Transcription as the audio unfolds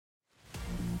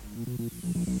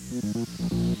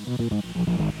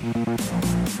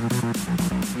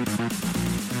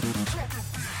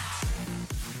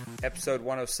Episode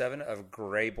 107 of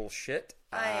Grable Shit.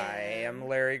 I am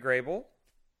Larry Grable.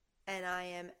 And I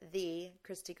am the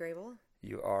Christy Grable.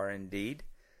 You are indeed.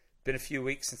 Been a few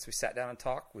weeks since we sat down and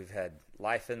talked. We've had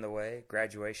life in the way,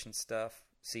 graduation stuff,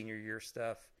 senior year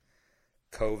stuff,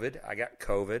 COVID. I got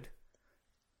COVID.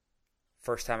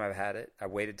 First time I've had it. I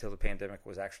waited till the pandemic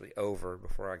was actually over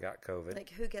before I got COVID. Like,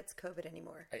 who gets COVID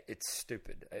anymore? It's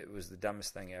stupid. It was the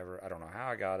dumbest thing ever. I don't know how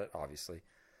I got it, obviously.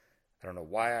 I don't know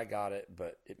why I got it,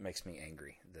 but it makes me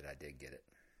angry that I did get it.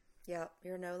 Yeah,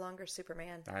 you're no longer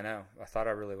Superman. I know. I thought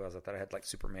I really was. I thought I had like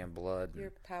Superman blood.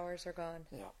 Your powers are gone.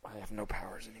 Yeah, I have no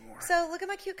powers anymore. So look at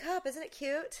my cute cup. Isn't it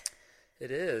cute? It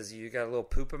is. You got a little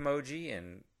poop emoji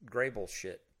and Grable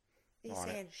shit. He's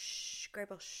saying shh,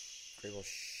 Grable shh. Grable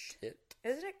shit.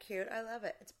 Isn't it cute? I love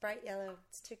it. It's bright yellow.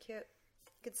 It's too cute.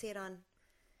 You can see it on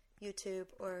YouTube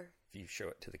or... If you show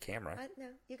it to the camera. No,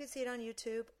 you can see it on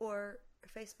YouTube or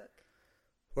Facebook.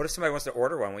 What if somebody wants to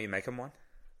order one? Will you make them one?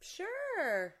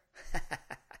 Sure. I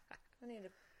need to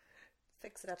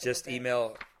fix it up. Just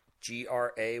email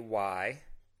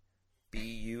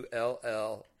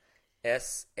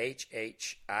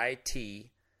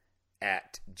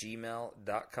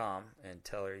GRAYBULLSHHIT@gmail.com and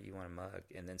tell her you want a mug,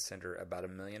 and then send her about $1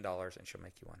 million and she'll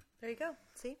make you one. There you go.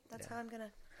 See, that's how I'm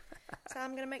gonna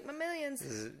make my millions.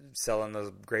 Selling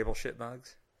those Grable shit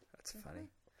mugs. That's funny.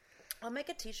 I'll make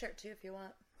a T-shirt too if you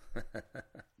want.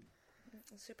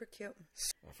 It's super cute.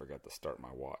 I forgot to start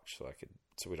my watch so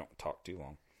we don't talk too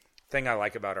long. Thing I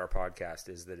like about our podcast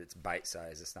is that it's bite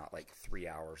size. It's not like 3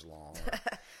 hours long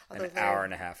or an hour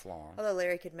and a half long. Although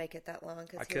Larry could make it that long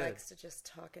because he could. likes to just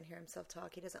talk and hear himself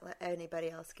talk. He doesn't let anybody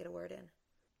else get a word in.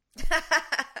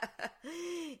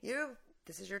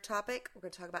 This is your topic. We're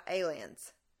going to talk about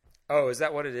aliens. Oh, is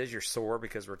that what it is? You're sore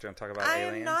because we're going to talk about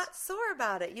aliens? I am not sore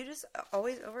about it. You just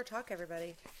always overtalk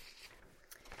everybody.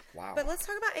 Wow. But let's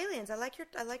talk about aliens. I like your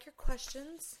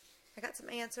questions. I got some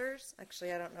answers.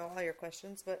 Actually, I don't know all your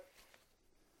questions, but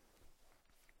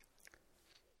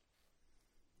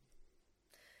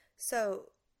so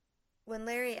when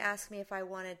Larry asked me if I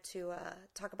wanted to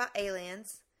talk about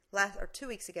aliens 2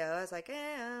 weeks ago, I was like,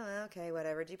 okay,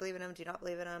 whatever. Do you believe in them? Do you not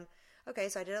believe in them? Okay,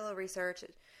 so I did a little research.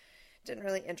 It didn't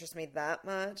really interest me that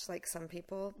much, like some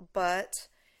people. But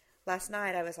last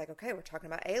night I was like, okay, we're talking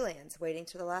about aliens, waiting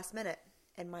to the last minute.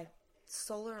 And my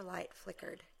solar light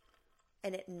flickered.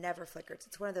 And it never flickers.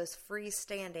 It's one of those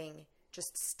freestanding,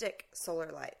 just stick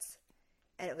solar lights.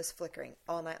 And it was flickering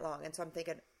all night long. And so I'm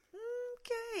thinking,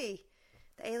 okay,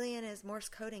 the alien is Morse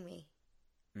coding me.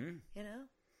 You know?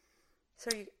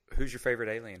 So Who's your favorite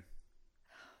alien?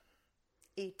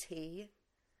 E.T.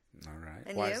 All right.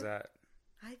 And Why you? is that?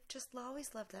 I just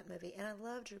always loved that movie. And I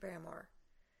love Drew Barrymore.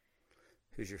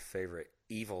 Who's your favorite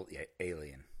evil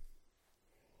alien?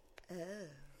 Oh.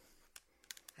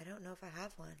 I don't know if I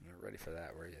have one. You weren't ready for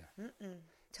that, were you? Mm-mm.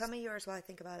 Tell me yours while I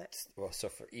think about it. Well, so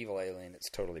for evil alien, it's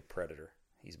totally Predator.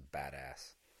 He's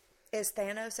badass. Is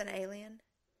Thanos an alien?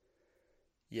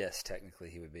 Yes, technically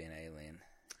he would be an alien.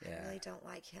 Yeah. I really don't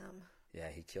like him. Yeah,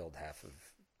 he killed half of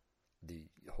the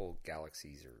whole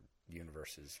galaxy's or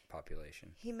universe's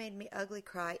population. He made me ugly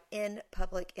cry in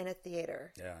public in a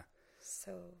theater. Yeah.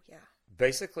 So, yeah.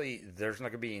 Basically, there's not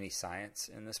going to be any science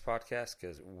in this podcast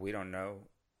because we don't know.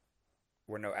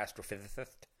 We're no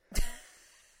astrophysicists.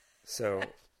 So,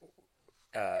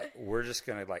 we're just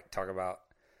going to talk about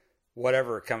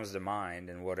whatever comes to mind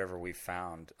and whatever we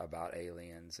found about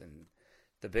aliens. And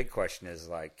the big question is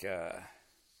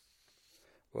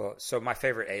so my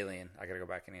favorite alien, I got to go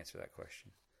back and answer that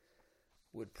question,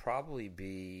 would probably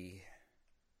be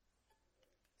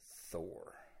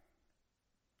Thor.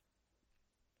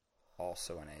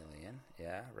 Also an alien.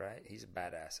 Yeah, right. He's a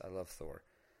badass. I love Thor.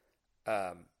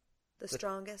 The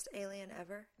strongest alien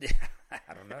ever? Yeah,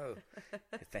 I don't know.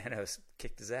 Thanos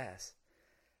kicked his ass.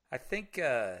 I think,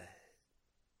 I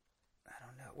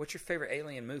don't know. What's your favorite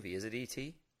alien movie? Is it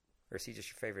E.T.? Or is he just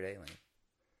your favorite alien?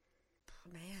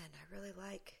 Man, I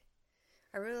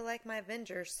really like my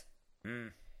Avengers.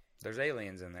 There's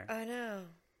aliens in there. I know,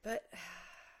 but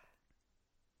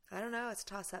I don't know. It's a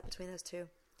toss-up between those two.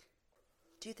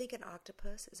 Do you think an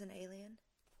octopus is an alien?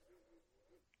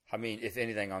 I mean, if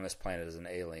anything on this planet is an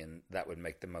alien, that would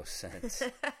make the most sense.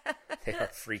 They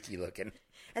are freaky looking.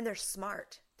 And they're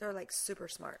smart. They're super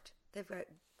smart. They've got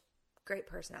great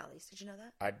personalities. Did you know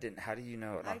that? I didn't. How do you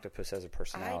know an octopus has a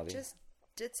personality? I just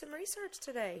did some research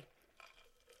today.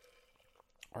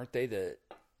 Aren't they if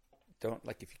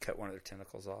you cut one of their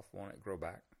tentacles off, won't it grow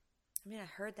back? I mean, I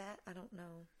heard that. I don't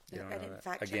know. You don't I know didn't that?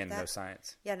 fact check Again, that. no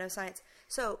science. Yeah, no science.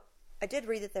 So I did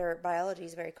read that their biology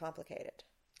is very complicated.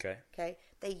 Okay. Okay.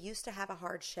 They used to have a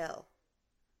hard shell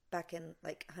back in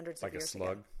hundreds of years ago.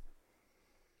 Like a slug?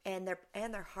 and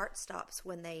their heart stops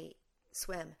when they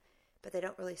swim, but they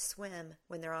don't really swim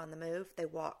when they're on the move. They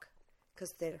walk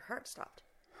because their heart stopped.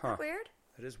 Huh. Isn't that weird?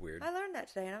 That is weird. I learned that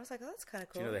today, and I was like, "Oh, that's kind of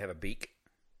cool." Do you know they have a beak?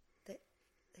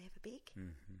 They have a beak?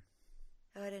 Mm-hmm.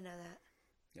 Oh, I didn't know that.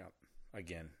 Yep.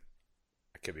 Again,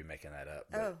 I could be making that up,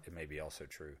 but Oh. it may be also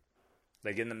true.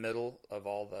 Like in the middle of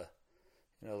all the,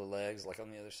 the legs, like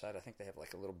on the other side, I think they have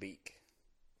like a little beak.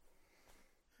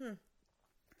 Well,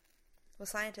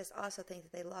 scientists also think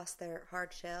that they lost their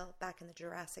hard shell back in the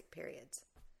Jurassic periods.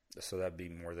 So that'd be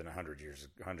more than 100 years,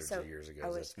 hundreds of years ago.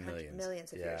 Oh, That's millions.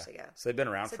 Millions of years ago. So they've been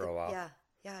around for a while.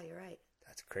 Yeah, you're right.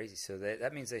 That's crazy. So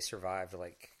that means they survived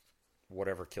like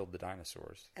whatever killed the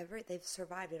dinosaurs. They've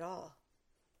survived it all.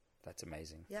 That's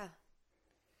amazing. Yeah.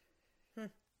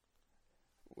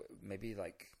 Maybe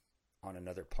like on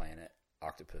another planet,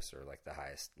 octopus are like the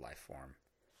highest life form.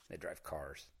 They drive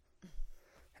cars,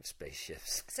 have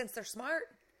spaceships. Since they're smart.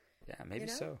 Yeah, maybe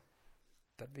so.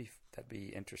 That'd be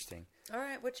interesting. All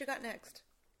right, what you got next?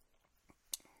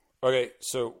 Okay,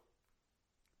 so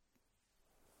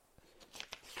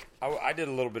I did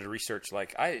a little bit of research.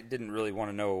 Like, I didn't really want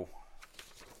to know,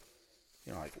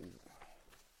 like,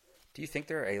 do you think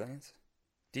there are aliens?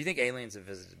 Do you think aliens have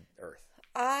visited Earth?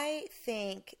 I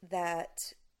think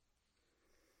that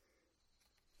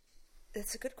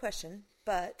it's a good question,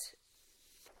 but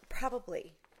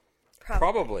probably.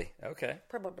 Probably. Okay.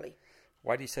 Probably.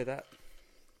 Why do you say that?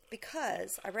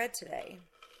 Because I read today,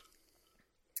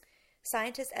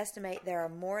 scientists estimate there are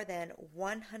more than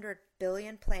 100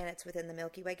 billion planets within the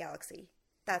Milky Way galaxy.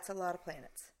 That's a lot of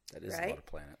planets. That is right? a lot of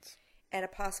planets. And a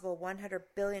possible 100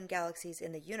 billion galaxies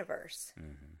in the universe.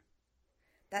 Mm-hmm.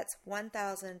 That's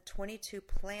 1,022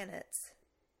 planets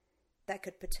that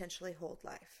could potentially hold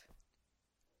life.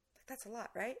 That's a lot,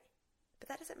 right? But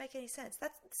that doesn't make any sense. I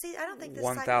don't think this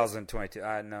 1,022.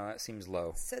 No, that seems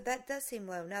low. So that does seem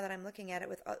low. Now that I'm looking at it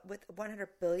with 100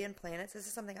 billion planets, this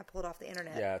is something I pulled off the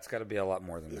internet. Yeah, it's got to be a lot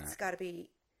more than that. It's got to be,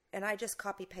 and I just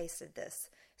copy pasted this,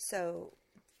 so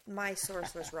my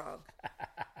source was wrong.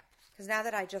 Because now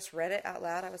that I just read it out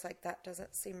loud, I was like, that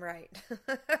doesn't seem right.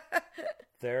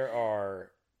 That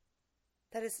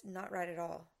is not right at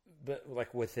all. But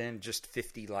like within just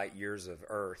 50 light years of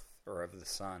Earth or of the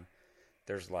sun,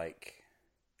 there's like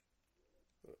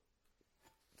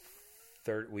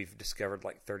we've discovered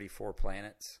like 34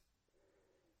 planets,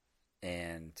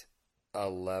 and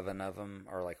 11 of them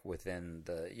are like within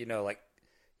the, like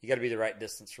you got to be the right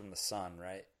distance from the sun,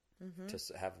 right? Mm-hmm. To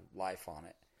have life on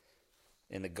it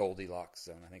in the Goldilocks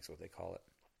zone, I think is what they call it.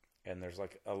 And there's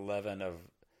like 11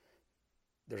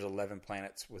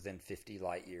 planets within 50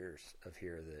 light years of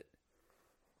here that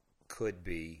could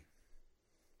be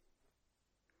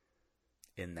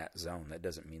in that zone. That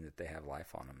doesn't mean that they have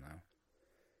life on them, though.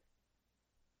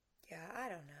 Yeah, I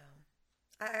don't know.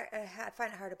 I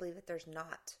find it hard to believe that there's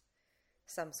not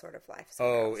some sort of life.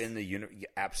 Oh, in the universe, yeah,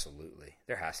 absolutely.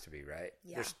 There has to be, right?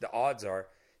 Yeah. The odds are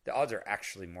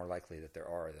actually more likely that there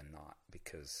are than not,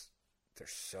 because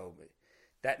there's so many.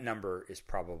 That number is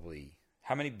probably,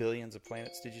 how many billions of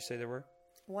planets did you say there were?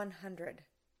 100.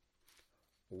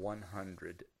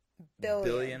 100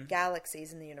 billion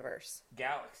galaxies in the universe.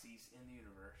 Galaxies in the universe.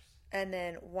 And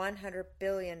then 100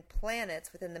 billion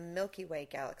planets within the Milky Way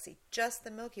galaxy. Just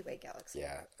the Milky Way galaxy.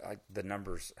 Yeah, the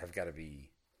numbers have got to be,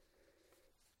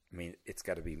 it's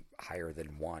got to be higher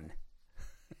than one.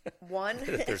 One?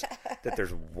 that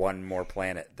there's one more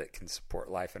planet that can support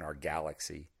life in our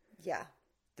galaxy. Yeah.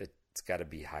 That it's got to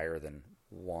be higher than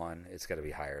one. It's got to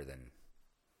be higher than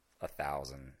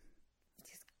 1,000.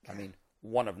 Yeah.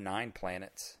 One of 9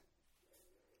 planets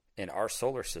in our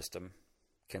solar system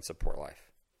can support life.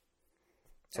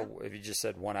 So if you just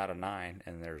said 1 out of 9,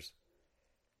 and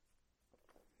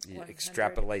you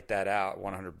extrapolate that out,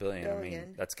 100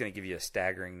 billion. That's going to give you a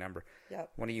staggering number. Yep.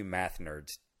 One of you math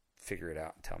nerds, figure it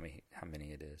out and tell me how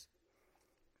many it is.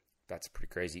 That's pretty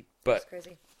crazy. But that's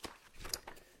crazy.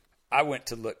 I went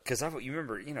to look, because you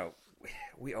remember,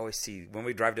 we always see, when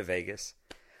we drive to Vegas,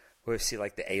 we always see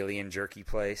like the alien jerky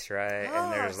place, right? Oh,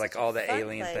 and there's like all the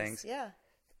alien place. things. Yeah.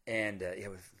 And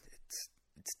it's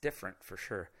different for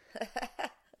sure.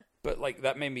 But like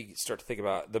that made me start to think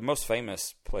about the most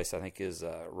famous place, I think, is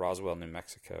Roswell, New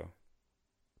Mexico.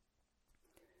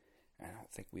 I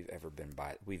don't think we've ever been by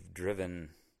it. We've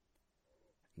driven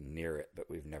near it,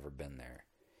 but we've never been there.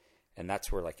 And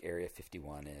that's where like Area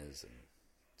 51 is, and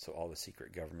so all the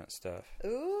secret government stuff.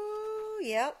 Ooh,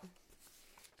 yep.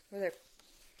 Where they're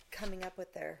coming up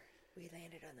with we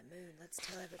landed on the moon. Let's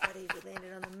tell everybody we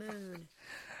landed on the moon.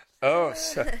 Oh,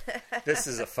 so this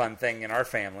is a fun thing in our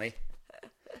family.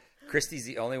 Christy's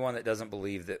the only one that doesn't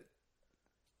believe that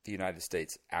the United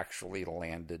States actually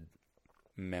landed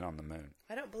men on the moon.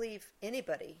 I don't believe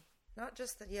anybody, not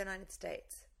just the United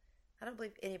States. I don't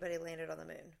believe anybody landed on the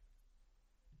moon.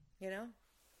 You know?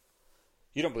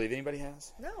 You don't believe anybody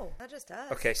has? No, not just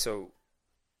us. Okay, so,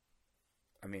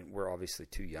 I mean, we're obviously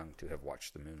too young to have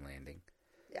watched the moon landing.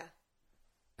 Yeah.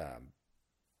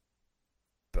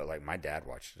 But, like, my dad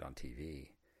watched it on TV,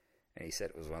 and he said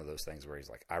it was one of those things where he's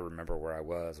like, I remember where I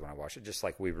was when I watched it, just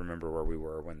like we remember where we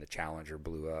were when the Challenger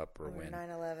blew up, or when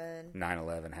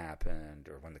 9/11 happened,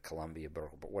 or when the Columbia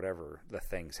broke, but whatever the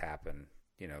things happen,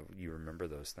 you know, you remember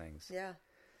those things. Yeah.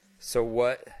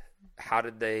 So how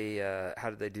did they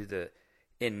do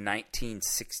in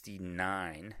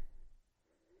 1969,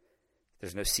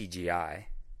 there's no CGI,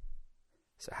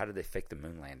 so how did they fake the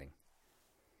moon landing?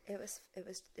 It was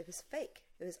fake.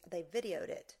 They videoed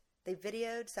it. They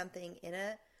videoed something in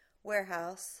a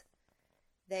warehouse.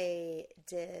 They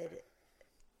did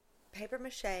paper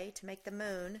mache to make the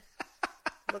moon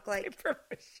look like paper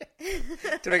mache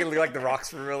to make it look like the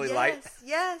rocks were really light.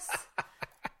 Yes.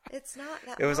 It's not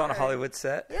that. It was hard. on a Hollywood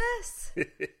set. Yes.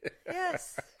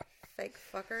 Yes. Fake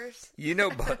fuckers. You know,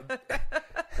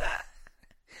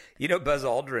 Buzz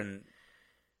Aldrin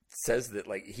says that,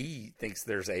 like, he thinks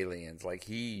there's aliens. Like,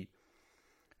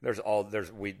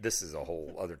 this is a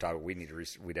whole other topic.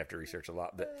 We'd have to research a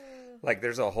lot, but like,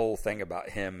 there's a whole thing about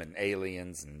him and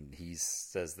aliens, and he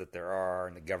says that there are,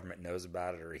 and the government knows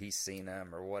about it, or he's seen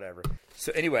them, or whatever.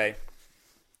 So anyway,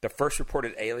 the first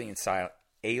reported alien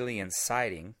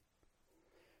sighting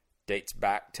dates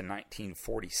back to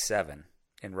 1947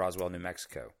 in Roswell, New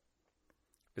Mexico.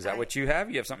 Is that what you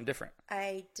have? You have something different.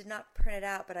 I did not print it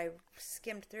out, but I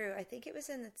skimmed through. I think it was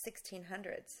in the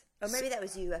 1600s. Or maybe that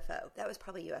was UFO. That was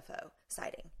probably UFO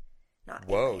sighting, not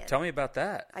Whoa, alien. tell me about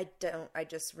that. I don't. I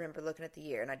just remember looking at the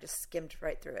year, and I just skimmed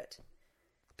right through it.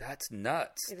 That's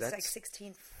nuts. It was like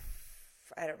 16...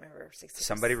 I don't remember. 16.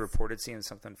 Somebody reported seeing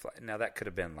something fly. Now, that could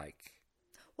have been like...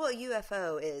 Well,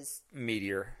 UFO is...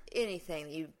 meteor. Anything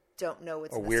that you don't know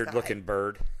what's a in the weird-looking sky.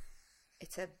 bird.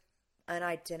 It's a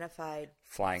unidentified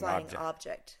flying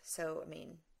object. So, I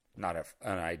mean... Not an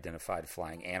unidentified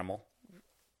flying animal.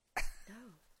 No.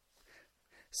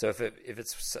 So if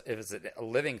it's a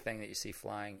living thing that you see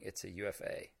flying, it's a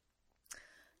UFA. If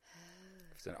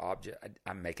it's an object,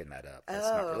 I'm making that up. That's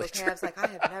not really true. I was like, I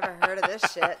have never heard of this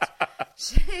shit.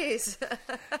 Jeez.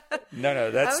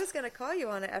 No, that's... I was going to call you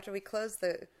on it after we close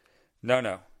the...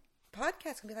 No.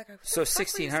 Podcast and be like, so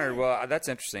 1600. Well, that's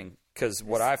interesting because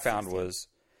what I found was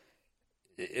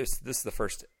this is the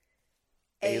first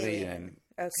alien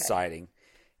sighting,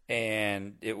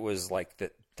 and it was like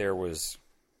that. There was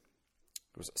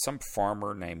some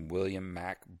farmer named William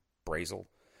Mack Brazel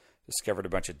discovered a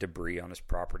bunch of debris on his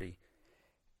property,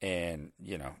 and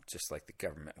just like the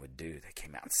government would do, they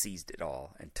came out and seized it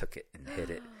all and took it and hid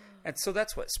it, and so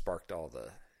that's what sparked all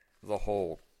the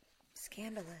whole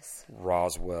scandalous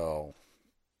Roswell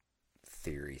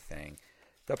theory thing.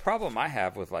 The problem I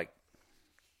have with, like,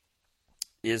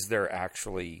 is there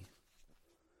actually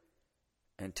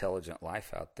intelligent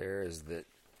life out there, is that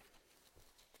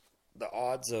the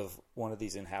odds of one of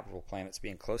these inhabitable planets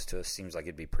being close to us seems like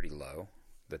it'd be pretty low,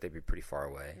 that they'd be pretty far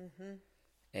away. Mm-hmm.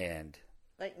 And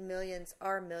like millions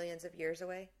of years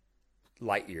away?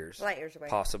 Light years away.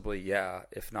 Possibly, yeah,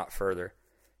 if not further.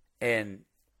 And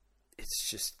it's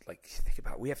just like, think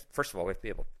about it. They have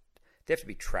to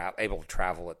be able to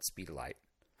travel at the speed of light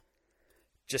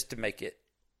just to make it.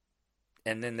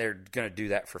 And then they're going to do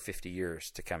that for 50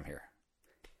 years to come here.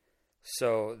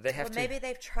 So they have to. Maybe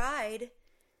they've tried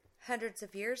hundreds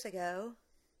of years ago,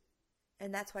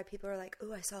 and that's why people are like,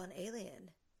 "Ooh, I saw an alien."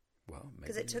 Well, maybe.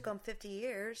 Because it took them 50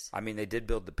 years. I mean, they did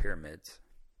build the pyramids.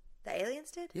 The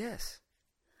aliens did? Yes.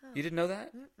 Oh. You didn't know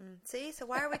that? Mm-mm. See? So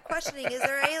why are we questioning, is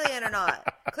there an alien or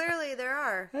not? Clearly there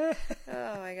are.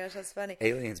 Oh my gosh, that's funny.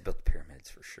 Aliens built the pyramids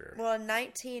for sure. Well, in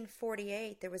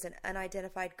 1948, there was an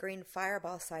unidentified green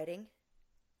fireball sighting.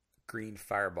 Green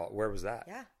fireball. Where was that?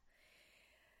 Yeah.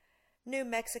 New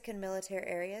Mexican military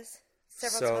areas.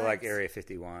 Several times. So like Area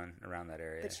 51, around that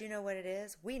area. But you know what it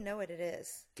is? We know what it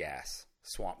is. Gas.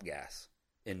 Swamp gas.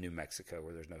 In New Mexico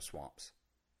where there's no swamps.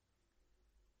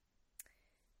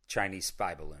 Chinese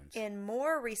spy balloons. In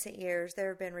more recent years, there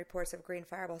have been reports of green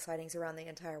fireball sightings around the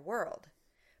entire world.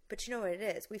 But you know what it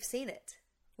is? We've seen it.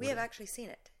 We have actually seen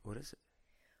it. What is it?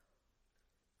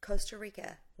 Costa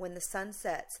Rica. When the sun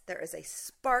sets, there is a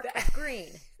spark of green.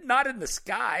 Not in the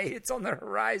sky. It's on the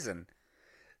horizon.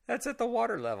 That's at the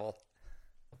water level.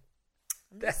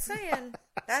 I'm just saying.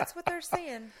 That's what they're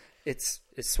saying. It's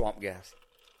swamp gas.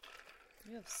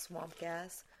 You have swamp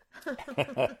gas.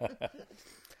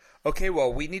 Okay,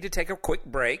 well, we need to take a quick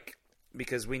break.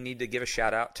 because we need to give a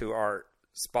shout out to our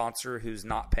sponsor who's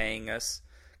not paying us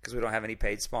because we don't have any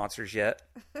paid sponsors yet.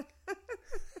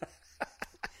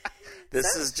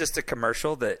 This is just a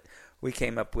commercial that we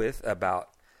came up with about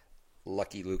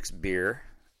Lucky Luke's beer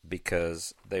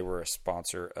because they were a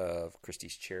sponsor of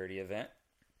Christy's charity event.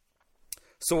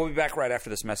 So we'll be back right after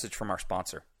this message from our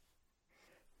sponsor.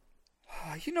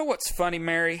 You know what's funny,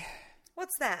 Mary?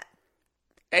 What's that?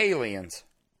 Aliens.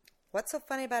 What's so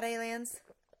funny about aliens?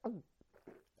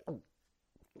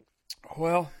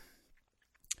 Well,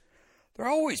 they're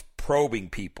always probing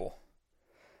people.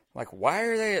 Like, why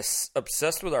are they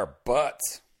obsessed with our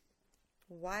butts?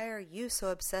 Why are you so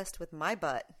obsessed with my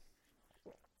butt?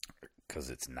 Because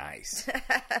it's nice.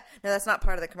 No, that's not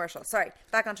part of the commercial. Sorry,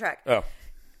 back on track. Oh.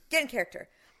 Get in character.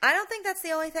 I don't think that's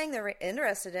the only thing they're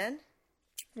interested in.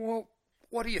 Well,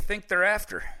 what do you think they're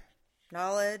after?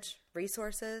 Knowledge,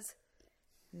 resources.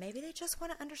 Maybe they just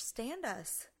want to understand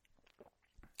us.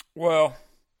 Well,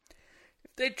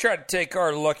 if they try to take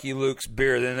our Lucky Luke's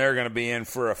beer, then they're going to be in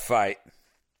for a fight.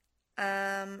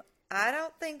 I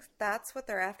don't think that's what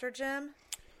they're after, Jim.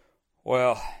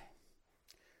 Well,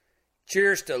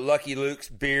 cheers to Lucky Luke's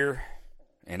beer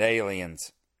and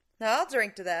aliens. No, I'll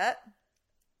drink to that.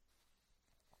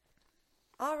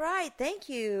 All right, thank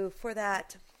you for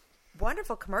that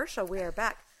wonderful commercial. We are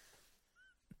back.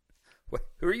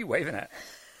 Who are you waving at?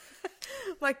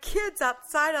 My kid's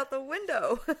outside out the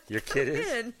window. Your kid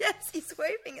is? In. Yes, he's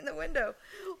waving in the window.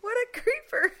 What a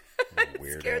creeper.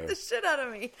 Weirdo. Scared the shit out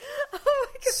of me. Oh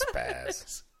my god.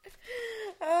 Spaz.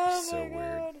 Oh So my god.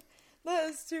 weird. That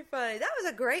was too funny. That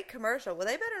was a great commercial. Well,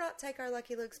 they better not take our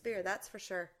Lucky Luke's beer, that's for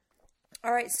sure.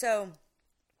 All right, so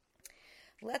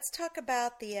let's talk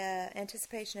about the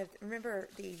anticipation of, remember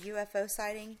the UFO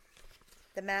sighting?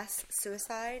 The mass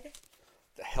suicide?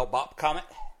 The Hale-Bopp comet?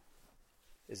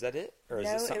 Is that it? Or is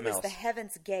No, it something it was else? the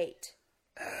Heaven's Gate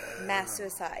mass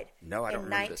suicide. No, I don't in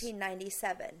remember this.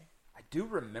 1997. I do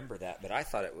remember that, but I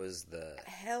thought it was the...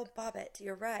 Hale-Bopp,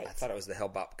 you're right. I thought it was the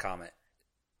Hale-Bopp comet.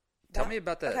 Tell me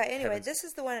about that. Okay, anyway, Heavens... this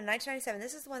is the one in 1997.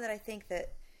 This is the one that I think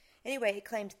that... Anyway, it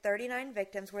claimed 39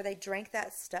 victims where they drank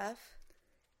that stuff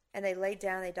and they laid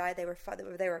down, they died, they were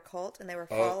a cult and they were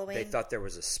following... they thought there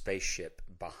was a spaceship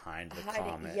behind the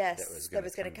comet yes, that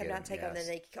was going to come down and take them. Then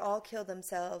they all killed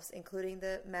themselves, including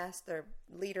the their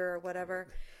leader or whatever.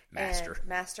 Master.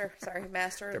 Master. Their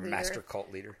leader. master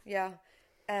cult leader. Yeah.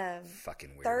 Fucking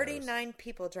weirdos. 39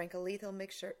 people drank a lethal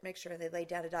mixture and they laid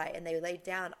down to die. And they laid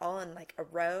down all in like a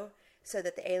row so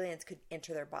that the aliens could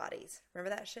enter their bodies.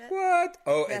 Remember that shit? What?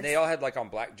 Oh, Yes. and they all had like on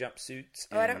black jumpsuits.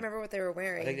 Oh, I don't remember what they were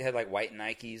wearing. I think they had like white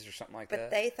Nikes or something like that.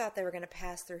 But they thought they were going to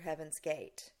pass through Heaven's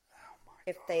Gate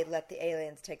if they let the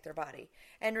aliens take their body.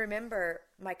 And remember,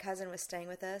 my cousin was staying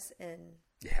with us in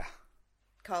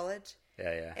college.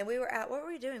 Yeah. And we were out. What were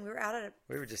we doing? We were out at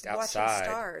We were just watching outside.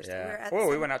 stars. Yeah. We were at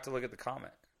we went out to look at the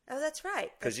comet. Oh, that's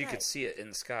right. Because you could see it in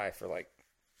the sky for like...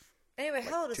 Anyway,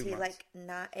 how old is 2 he? months.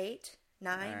 Like 8,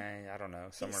 9? I don't know.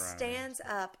 He Somewhere around stands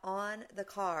up on the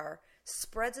car,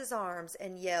 spreads his arms,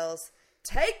 and yells,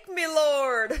 "Take me,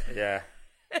 Lord!" there.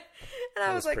 Yeah. And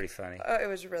I was like, pretty funny. Oh, it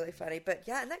was really funny. But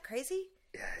yeah, isn't that crazy?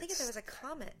 Yeah, I think if there was a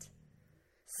comet.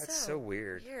 That's so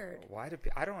weird. Why do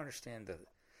I don't understand the...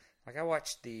 Like, I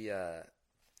watched the...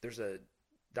 there's a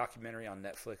documentary on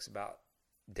Netflix about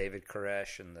David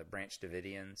Koresh and the Branch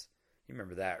Davidians. You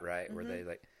remember that, right? Mm-hmm. Where they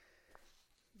like...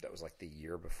 That was like the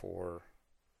year before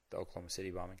the Oklahoma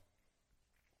City bombing.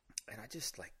 And I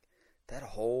just like... That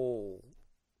whole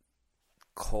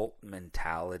cult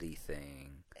mentality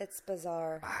thing. It's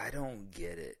bizarre. I don't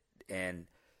get it. And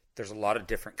there's a lot of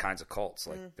different kinds of cults.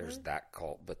 Like, there's that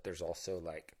cult, but there's also,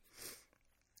 like,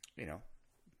 you know,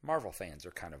 Marvel fans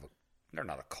are kind of they're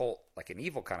not a cult, like an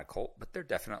evil kind of cult, but they're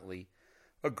definitely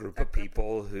a group of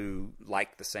people who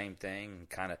like the same thing and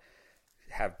kind of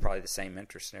have probably the same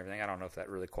interests and everything. I don't know if that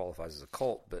really qualifies as a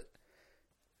cult, but,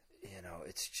 you know,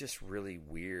 it's just really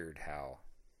weird how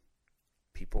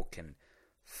people can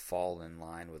fall in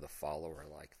line with a follower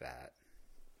like that.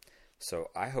 So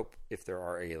I hope if there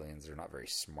are aliens, they're not very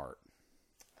smart.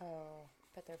 Oh,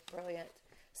 but they're brilliant.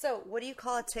 So, what do you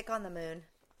call a tick on the moon?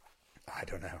 I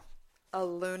don't know. A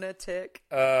lunatic.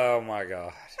 Oh my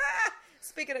god.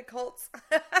 Speaking of cults.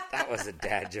 That was a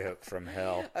dad joke from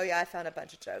hell. Oh yeah, I found a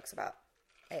bunch of jokes about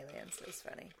aliens. It was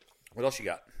funny. What else you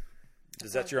got?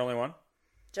 Is that your only one?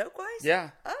 Joke wise?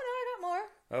 Yeah. Oh no, I got more.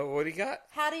 Oh, what do you got?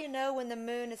 How do you know when the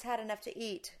moon has had enough to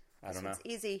eat? I don't know. It's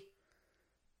easy.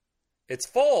 It's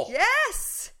full.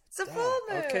 Yes! It's a full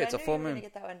moon. Okay, it's a a full you were moon. gonna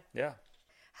get that one. Yeah.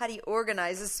 How do you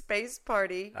organize a space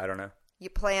party? I don't know. You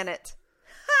plan it.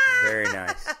 Very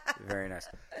nice. Very nice.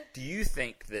 Do you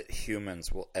think that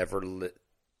humans will ever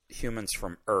humans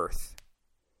from Earth,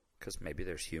 because maybe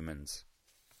there's humans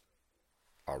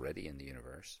already in the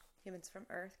universe. Humans from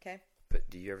Earth, okay. But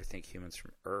do you ever think humans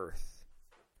from Earth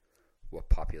will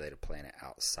populate a planet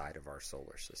outside of our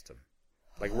solar system?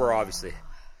 Like, we're obviously...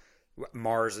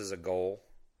 Mars is a goal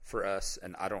for us,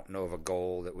 and I don't know of a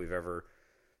goal that we've ever...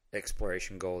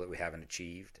 exploration goal that we haven't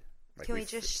achieved. Like, can we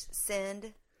just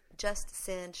send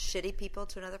shitty people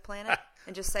to another planet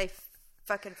and just say,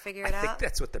 fucking figure it out? I think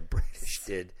that's what the British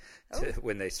did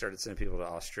when they started sending people to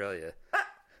Australia.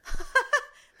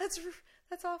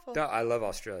 That's awful. No, I love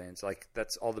Australians. Like,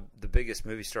 that's all the biggest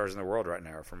movie stars in the world right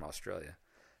now are from Australia.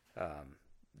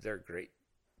 They're great,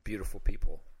 beautiful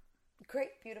people.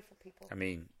 Great, beautiful people. I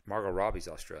mean, Margot Robbie's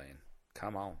Australian.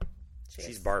 Come on.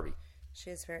 She's is. Barbie. She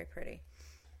is very pretty.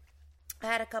 I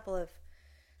had a couple of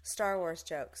Star Wars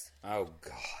jokes. Oh,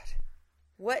 God.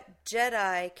 What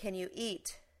Jedi can you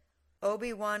eat?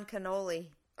 Obi-Wan cannoli.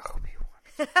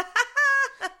 Obi-Wan.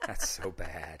 That's so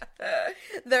bad.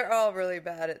 They're all really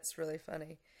bad. It's really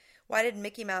funny. Why did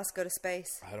Mickey Mouse go to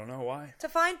space? I don't know why. To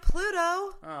find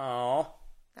Pluto. Oh.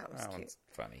 That was cute. One's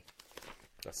funny.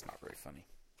 That's not very funny.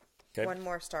 Okay. One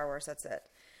more Star Wars, that's it.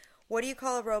 What do you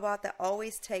call a robot that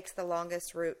always takes the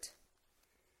longest route?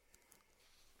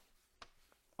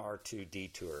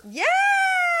 R2D tour. Yes!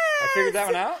 I figured that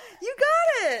one out. You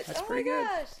got it. That's pretty good.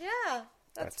 Gosh, yeah.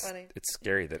 That's funny. It's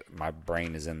scary that my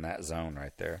brain is in that zone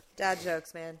right there. Dad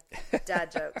jokes, man.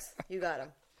 Dad jokes. You got them.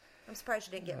 I'm surprised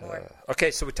you didn't get more.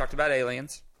 Okay, so we talked about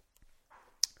aliens.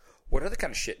 What other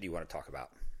kind of shit do you want to talk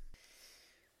about?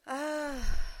 Oh,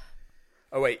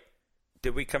 wait.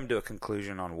 Did we come to a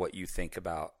conclusion on what you think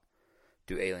about,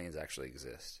 do aliens actually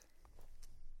exist?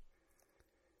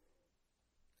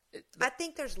 I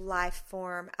think there's life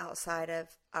form outside of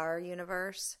our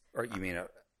universe. Or you mean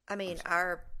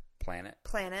our planet?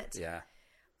 Planet. Yeah.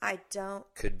 I don't...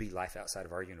 Could be life outside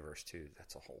of our universe, too.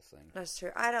 That's a whole thing. That's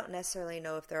true. I don't necessarily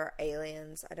know if there are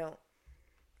aliens. I don't...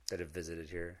 That have visited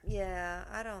here? Yeah,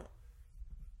 I don't...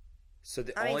 So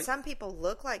I mean, some people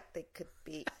look like they could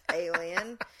be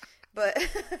alien, but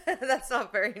that's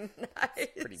not very nice.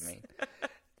 It's pretty mean.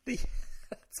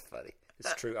 That's funny.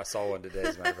 It's true. I saw one today,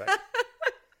 as a matter of fact.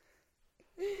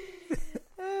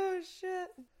 Oh, shit.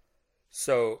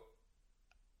 So,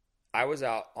 I was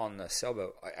out on the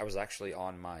sailboat. I was actually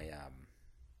on my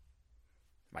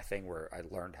my thing where I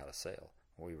learned how to sail.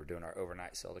 We were doing our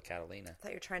overnight sail to Catalina. I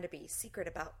thought you were trying to be secret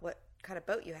about what kind of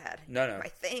boat you had. No. My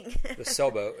thing. The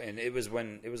sailboat, and it was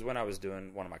when I was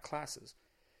doing one of my classes.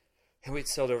 And we'd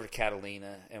sailed over to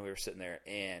Catalina, and we were sitting there,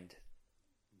 and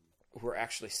we're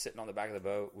actually sitting on the back of the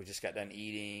boat. We just got done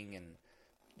eating, and,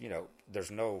 you know,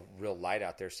 there's no real light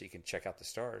out there so you can check out the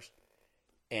stars.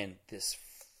 And this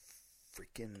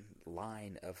freaking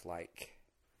line of, like,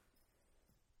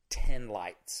 10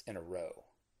 lights in a row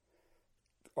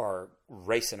are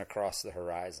racing across the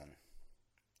horizon,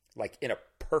 like in a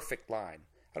perfect line.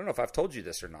 I don't know if I've told you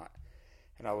this or not.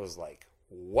 And I was like,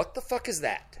 what the fuck is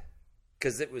that?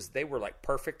 Because they were like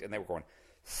perfect, and they were going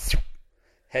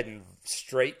heading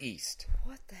straight east.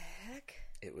 What the heck?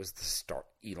 It was the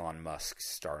Elon Musk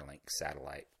Starlink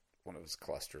satellite, one of his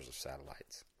clusters of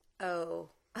satellites. Oh.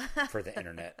 For the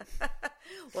internet.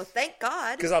 Well, thank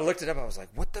God. Because I looked it up, I was like,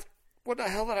 what the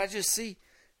hell did I just see?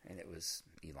 And it was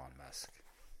Elon Musk.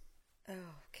 Oh,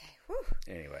 okay. Whew.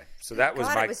 Anyway, so that was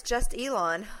it was just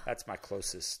Elon. That's my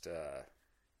closest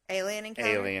alien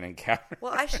encounter. Alien encounter.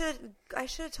 Well, I should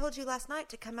have told you last night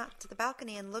to come out to the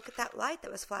balcony and look at that light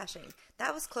that was flashing.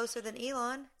 That was closer than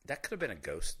Elon. That could have been a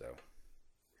ghost, though.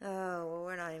 Oh, well,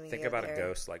 we're not even. Think about a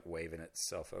ghost like waving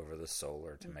itself over the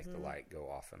solar to make the light go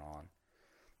off and on.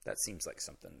 That seems like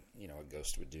something, you know, a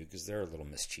ghost would do because they're a little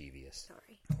mischievous.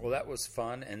 Sorry. Well, that was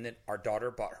fun, and then our daughter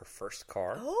bought her first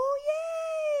car. Oh,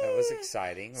 yay! That was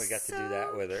exciting. We got to do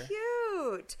that with her.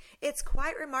 Cute. It's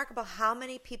quite remarkable how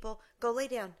many people go lay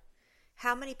down.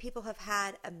 How many people have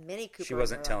had a Mini Cooper? She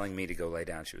wasn't telling me to go lay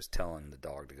down. She was telling the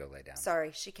dog to go lay down. Sorry,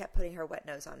 she kept putting her wet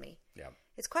nose on me. Yeah.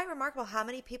 It's quite remarkable how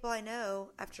many people I know,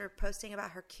 after posting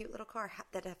about her cute little car,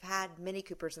 that have had Mini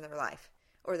Coopers in their life.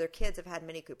 Or their kids have had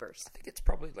Mini Coopers. I think it's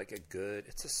probably like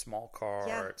it's a small car.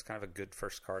 Yeah. It's kind of a good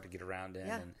first car to get around in.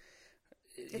 Yeah. And,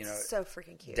 It's so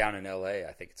freaking cute. Down in LA,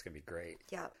 I think it's going to be great.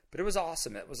 Yeah. But it was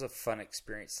awesome. It was a fun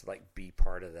experience to like be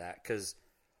part of that because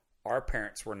our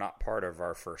parents were not part of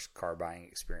our first car buying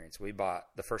experience.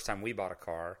 The first time we bought a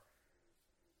car.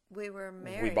 We were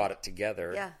married. We bought it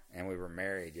together. Yeah. And we were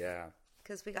married, yeah.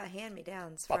 Because we got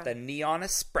hand-me-downs. Bought the Neon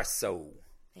Espresso.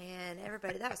 And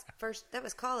everybody, that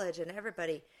was college, and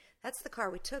everybody, that's the car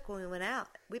we took when we went out.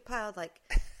 We piled like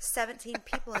 17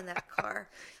 people in that car.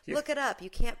 Look it up. You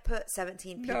can't put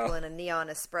 17 people in a neon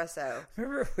espresso.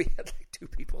 Remember we had like 2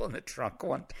 people in the trunk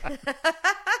one time?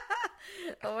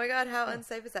 Oh my God, how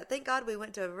unsafe is that? Thank God we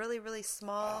went to a really, really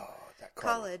small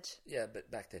college. Yeah, but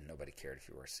back then nobody cared if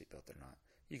you wore a seatbelt or not.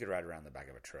 You could ride around the back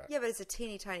of a truck. Yeah, but it's a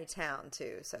teeny tiny town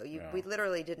too, so we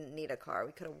literally didn't need a car.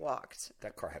 We could have walked.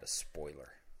 That car had a spoiler.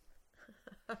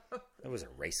 It was a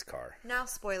race car. Now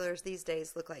spoilers these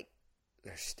days look like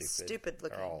they're stupid. Stupid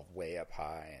looking. They're all way up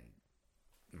high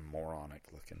and moronic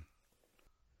looking.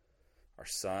 Our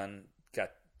son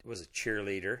was a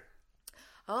cheerleader.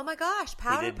 Oh my gosh,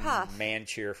 Powder Puff. Man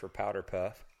cheer for Powder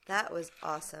Puff. That was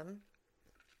awesome.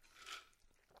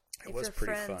 It was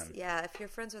pretty fun. Yeah, if you're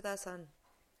friends with us on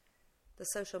the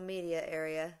social media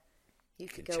area, you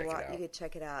could go watch. You could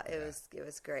check it out. It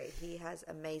was great. He has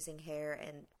amazing hair,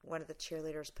 and one of the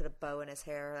cheerleaders put a bow in his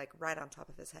hair, like right on top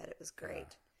of his head. It was great.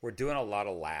 Yeah. We're doing a lot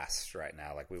of lasts right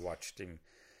now. Like we watched him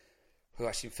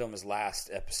film his last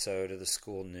episode of the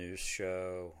school news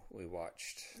show. We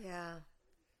watched. Yeah.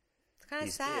 It's kind of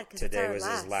sad because today was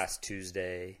his last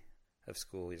Tuesday of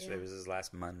school. It was his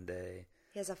last Monday.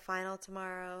 He has a final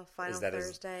tomorrow,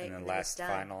 Thursday, and then last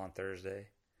final on Thursday.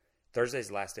 Thursday's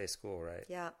the last day of school, right?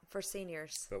 Yeah, for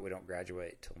seniors. But we don't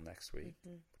graduate till next week,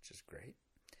 which is great.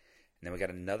 And then we got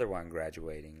another one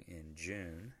graduating in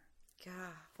June.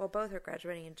 Yeah, well, both are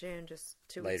graduating in June, just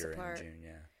 2 weeks apart. Later in June,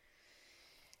 yeah.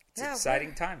 It's an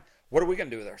exciting time. What are we going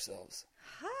to do with ourselves?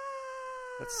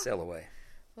 Let's sail away.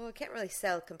 Well, we can't really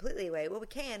sail completely away. Well, we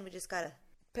can. We just got to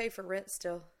pay for rent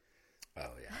still.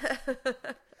 Oh, yeah.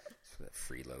 So that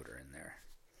freeloader in there.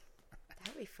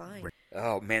 That'd be fine.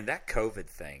 Oh, man, that COVID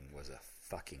thing was a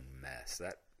fucking mess.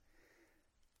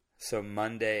 So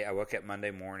Monday, I woke up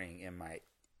Monday morning and my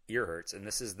ear hurts. And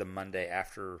this is the Monday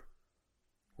after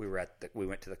we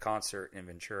went to the concert in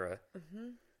Ventura.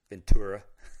 Ventura.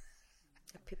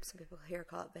 Some people here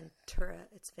call it Ventura.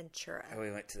 It's Ventura. And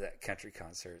we went to that country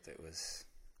concert that was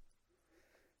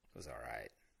all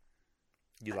right.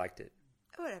 You liked it?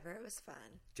 Whatever. It was fun.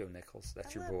 Joe Nichols.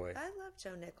 That's your boy. I love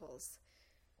Joe Nichols.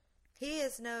 He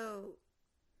is no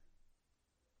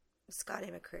Scotty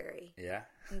McCreery. Yeah?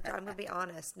 I'm going to be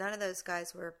honest. None of those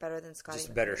guys were better than Scotty Just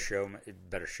McCreery.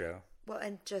 better show. Well,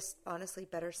 and just honestly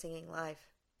better singing live.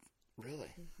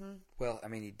 Really? Well, I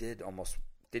mean, did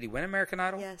he win American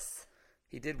Idol? Yes.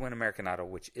 He did win American Idol,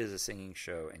 which is a singing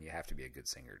show, and you have to be a good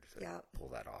singer to pull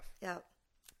that off. Yeah.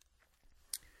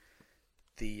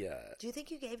 Do you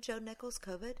think you gave Joe Nichols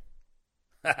COVID?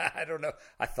 I don't know.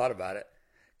 I thought about it.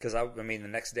 Because, the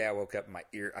next day I woke up, my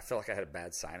ear, I felt like I had a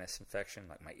bad sinus infection.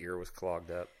 Like my ear was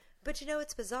clogged up. But you know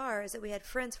what's bizarre is that we had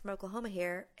friends from Oklahoma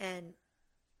here, and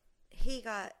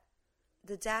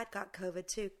the dad got COVID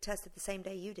too, tested the same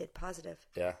day you did, positive.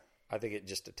 Yeah. I think it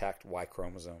just attacked Y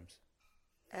chromosomes.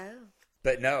 Oh.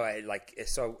 But no,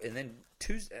 and then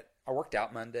Tuesday, I worked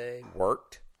out Monday, I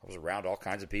was around all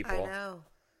kinds of people. I know.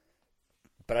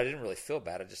 But I didn't really feel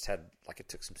bad. I just had, I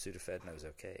took some Sudafed and I was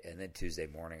okay. And then Tuesday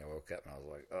morning I woke up and I was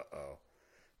like, uh-oh.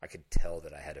 I could tell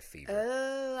that I had a fever.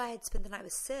 Oh, I had spent the night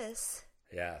with Sis.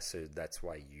 Yeah, so that's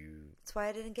why That's why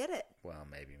I didn't get it. Well,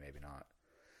 maybe not.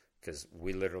 Because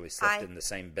we literally slept in the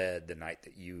same bed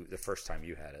the first time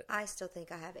you had it. I still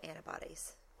think I have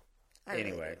antibodies.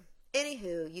 Anyway. Really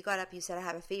Anywho, you got up, you said I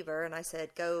have a fever, and I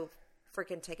said, go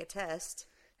freaking take a test.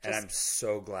 And I'm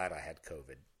so glad I had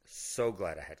COVID. So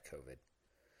glad I had COVID.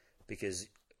 Because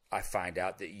I find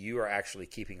out that you are actually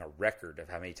keeping a record of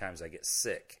how many times I get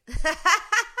sick.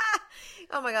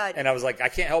 Oh my God. And I was like, I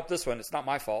can't help this one. It's not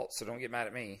my fault, so don't get mad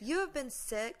at me. You have been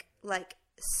sick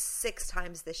 6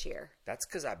 times this year. That's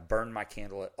because I burned my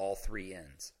candle at all 3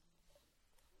 ends.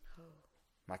 Oh.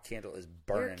 My candle is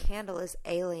burning. Your candle is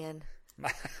alien.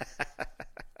 My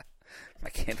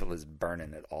candle is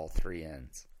burning at all 3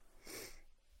 ends.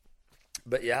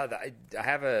 But yeah, I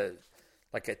have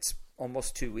it's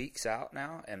almost 2 weeks out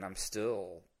now, and I'm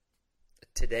still.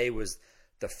 Today was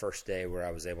the first day where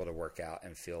I was able to work out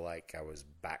and feel like I was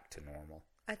back to normal.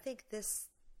 I think this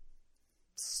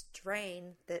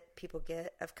strain that people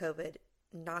get of COVID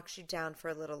knocks you down for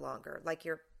a little longer. Like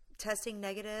you're testing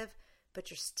negative, but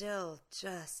you're still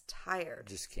just tired.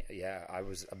 Just can't. Yeah,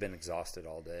 I've been exhausted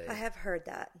all day. I have heard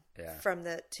that from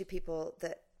the 2 people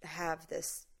that have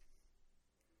this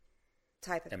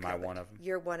type of Am COVID. I one of them?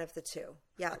 You're one of the 2.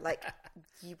 Yeah,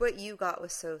 what you got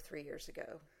was so 3 years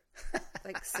ago.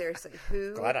 Seriously,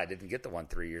 who? Glad I didn't get the one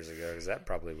 3 years ago because that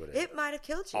probably would have. It might have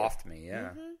killed you. Offed me, yeah.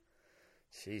 Mm-hmm.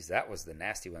 Jeez, that was the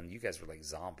nasty one. You guys were like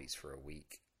zombies for a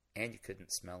week, and you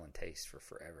couldn't smell and taste for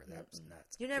forever. That was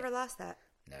nuts. You never lost that.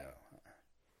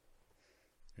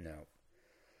 No.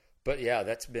 But yeah,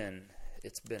 it's been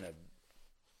a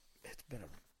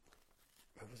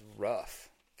it was rough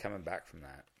coming back from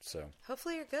that. So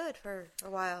hopefully you're good for a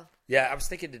while. yeah, I was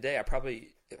thinking today I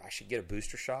should get a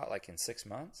booster shot like in 6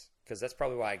 months, because that's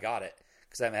probably why I got it,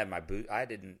 because I haven't had my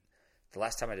the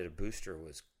last time I did a booster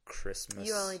was Christmas.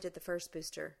 You only did the first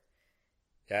booster.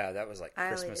 Yeah, that was like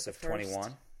Christmas of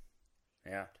 21.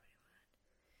 Yeah.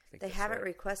 They haven't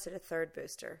requested a third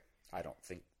booster. I don't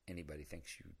think anybody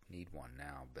thinks you need one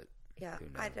now, but yeah, who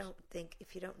knows? I don't think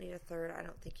if you don't need a third, I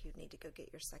don't think you need to go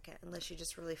get your second unless you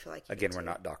just really feel like you Again, need we're to.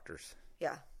 not doctors.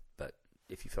 Yeah. But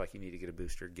if you feel like you need to get a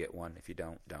booster, get one. If you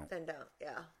don't. Then don't,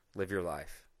 yeah. Live your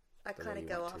life. I kind of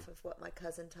go off of what my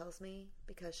cousin tells me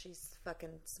because she's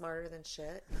fucking smarter than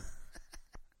shit.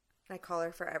 I call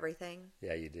her for everything.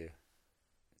 Yeah, you do.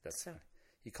 That's funny.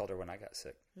 You called her when I got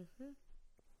sick. Mm-hmm.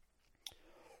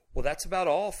 Well, that's about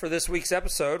all for this week's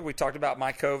episode. We talked about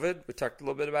my COVID. We talked a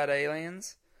little bit about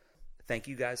aliens. Thank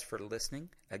you guys for listening.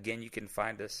 Again, you can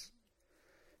find us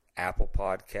Apple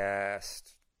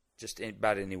Podcast, just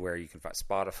about anywhere you can find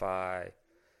Spotify,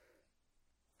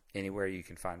 anywhere you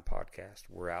can find podcasts.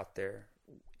 We're out there.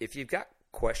 If you've got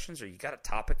questions or you got a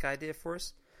topic idea for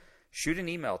us, shoot an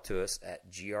email to us at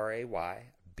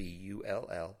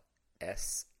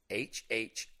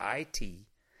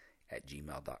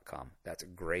graybullshit@gmail.com. That's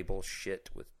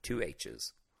graybullshit with 2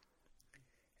 H's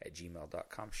at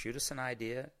gmail.com. Shoot us an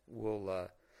idea. We'll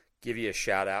give you a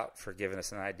shout out for giving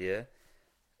us an idea.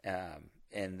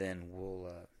 And then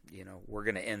we're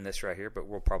going to end this right here, but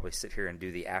we'll probably sit here and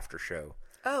do the after show.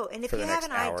 Oh, and if you have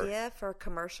an idea for a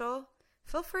commercial,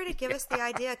 feel free to give us the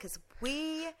idea, because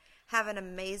we have an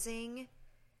amazing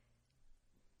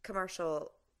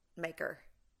commercial maker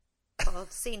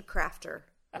called Scene Crafter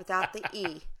without the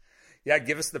E. Yeah,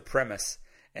 give us the premise,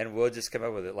 and we'll just come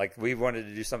up with it. Like, we wanted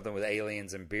to do something with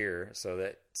aliens and beer, so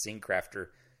that Scene Crafter,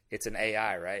 it's an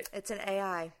AI, right? It's an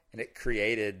AI. And it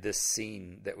created this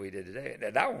scene that we did today.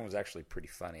 That one was actually pretty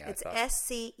funny, I thought. It's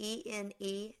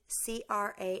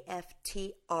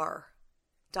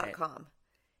SCENECRAFTR.com.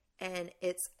 And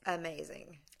it's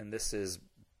amazing. And this is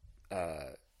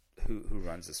who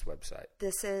runs this website?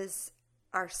 This is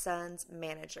our son's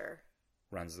manager.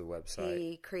 Runs the website.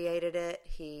 He created it.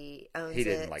 He owns it. He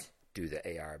didn't do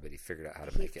the AR, but he figured out how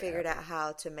to make it. He figured out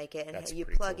how to make it, and That's you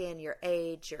plug in your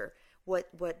age, your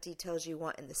what details you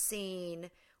want in the scene,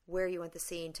 where you want the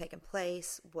scene taking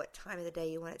place, what time of the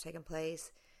day you want it taking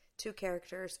place, 2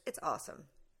 characters. It's awesome.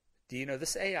 Do you know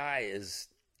this AI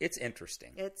it's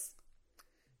interesting. It's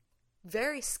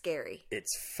very scary.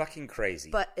 It's fucking crazy.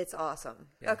 But it's awesome.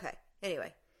 Yeah. Okay.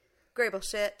 Anyway. Grable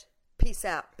shit. Peace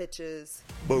out, bitches.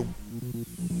 Boom.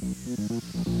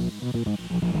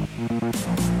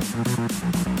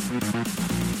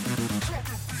 Check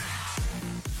it.